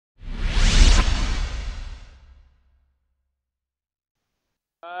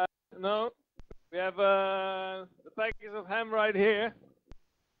No, we have the package of ham right here.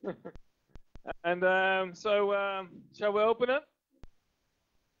 And shall we open it?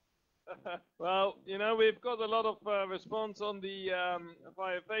 Well, you know, we've got a lot of response on the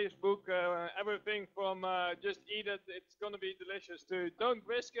via Facebook. Everything from just eat it, it's gonna be delicious, to don't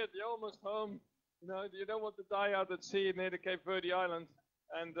risk it, you're almost home. You know, you don't want to die out at sea near the Cape Verde Islands.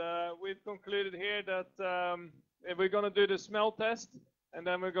 And we've concluded here that if we're gonna do the smell test, and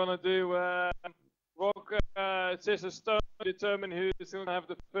then we're gonna do rock, scissors, stone, determine who's gonna have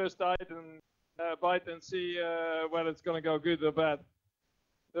the first bite and see whether it's gonna go good or bad.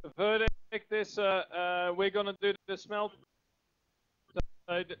 The verdict is we're gonna do the smell.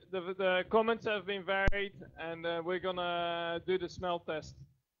 The comments have been varied, and we're gonna do the smell test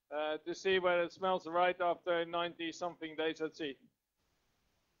to see whether it smells right after 90 something days at sea.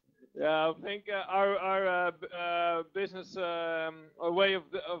 Yeah, I think our business or way of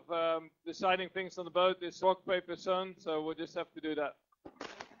deciding things on the boat is rock, paper, stone, so we'll just have to do that.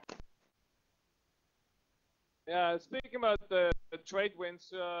 Yeah, speaking about the trade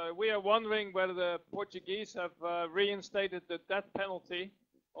winds, we are wondering whether the Portuguese have reinstated the death penalty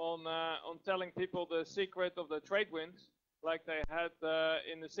on telling people the secret of the trade winds, like they had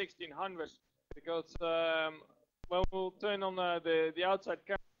in the 1600s. Because when we'll turn on the outside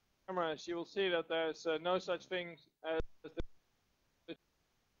camera, you will see that there's no such thing as the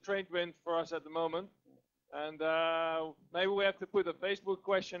trade wind for us at the moment. And maybe we have to put a Facebook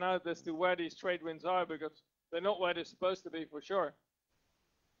question out as to where these trade winds are, because they're not where they're supposed to be for sure.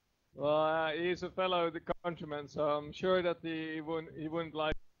 Well, he's a fellow countryman, so I'm sure that he wouldn't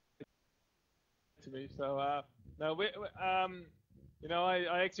lie to me. So no, you know,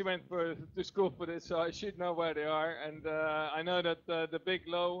 I actually went to school for this, so I should know where they are. And I know that the big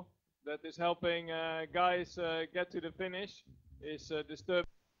low that is helping guys get to the finish is disturbing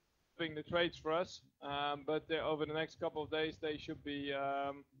the trades for us. But over the next couple of days, they should be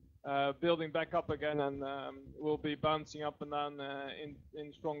building back up again, and we'll be bouncing up and down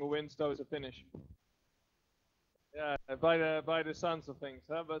in stronger winds towards the finish. Yeah, by the sounds of things,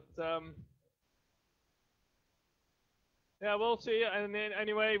 huh? But yeah, we'll see. And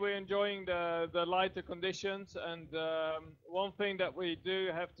anyway, we're enjoying the lighter conditions. And one thing that we do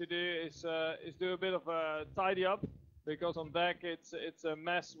have to do is do a bit of a tidy up, because on deck it's a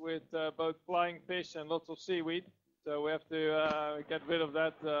mess with both flying fish and lots of seaweed. So we have to get rid of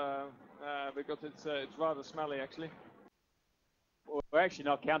that because it's rather smelly actually. We're actually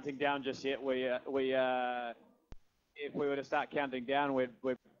not counting down just yet. If we were to start counting down, we'd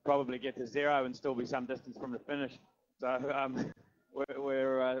probably get to 0 and still be some distance from the finish. So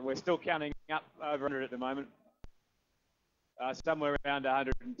we're still counting up over 100 at the moment, somewhere around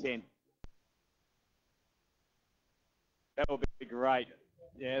 110. That would be great.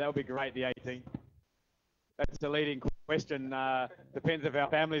 Yeah, that would be great. The 18. That's a leading question. Depends if our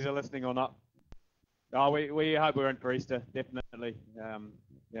families are listening or not. Oh, we hope we're in for Easter, definitely. Yeah,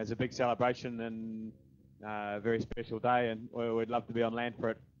 it's a big celebration and a very special day, and we'd love to be on land for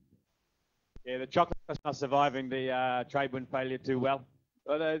it. Yeah, the chocolate's not surviving the trade wind failure too well.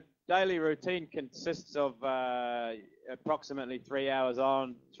 Well, the daily routine consists of approximately 3 hours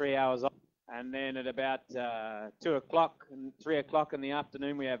on, 3 hours off, and then at about 2 o'clock and 3 o'clock in the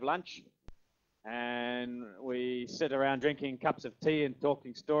afternoon we have lunch. And we sit around drinking cups of tea and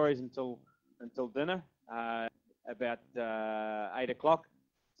talking stories until dinner, about 8 o'clock.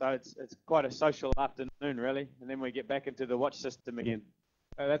 So it's quite a social afternoon, really. And then we get back into the watch system again.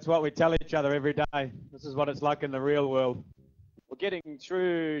 That's what we tell each other every day. This is what it's like in the real world. We're getting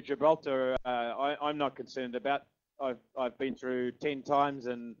through Gibraltar. I'm not concerned about. I've been through 10 times,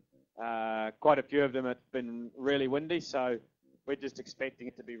 and quite a few of them it's been really windy. So we're just expecting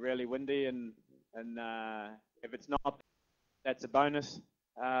it to be really windy, and if it's not, that's a bonus.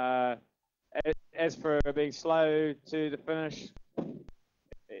 As for being slow to the finish,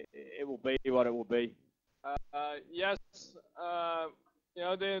 it will be what it will be. Yes, you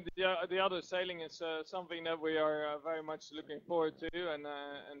know, the other sailing is something that we are very much looking forward to and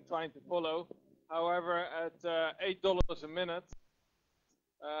trying to follow. However, at $8 a minute,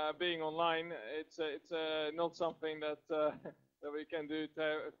 being online, it's not something that that we can do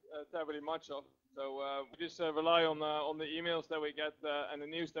terribly much of. So we just rely on the emails that we get and the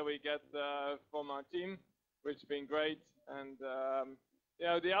news that we get from our team, which has been great. And you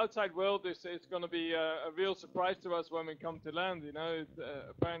know, the outside world is going to be a real surprise to us when we come to land. You know,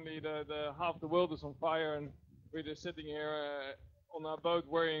 apparently the half the world is on fire, and we're just sitting here on our boat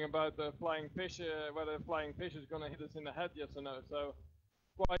worrying about the flying fish, whether the flying fish is going to hit us in the head, yes or no. So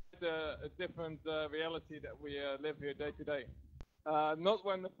quite a different reality that we live here day to day. not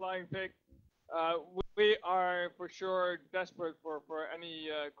when the flying pig. We are for sure desperate for any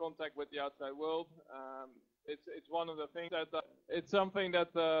contact with the outside world. It's one of the things that it's something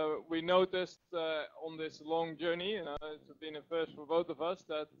that we noticed on this long journey. It's been a first for both of us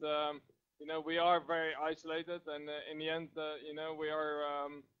that we are very isolated, and in the end, we are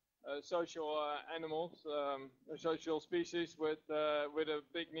social animals, a social species with a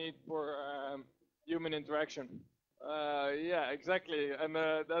big need for human interaction. Yeah, exactly, and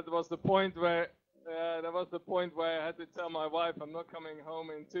that was the point where I had to tell my wife I'm not coming home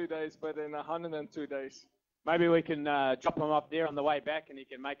in 2 days, but in 102 days. Maybe we can drop him up there on the way back, and he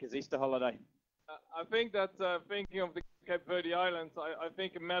can make his Easter holiday. I think that thinking of the Cape Verde Islands, I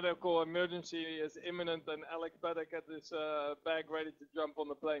think a medical emergency is imminent, and Alex better get his bag ready to jump on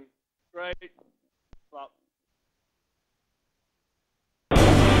the plane. Great. Well.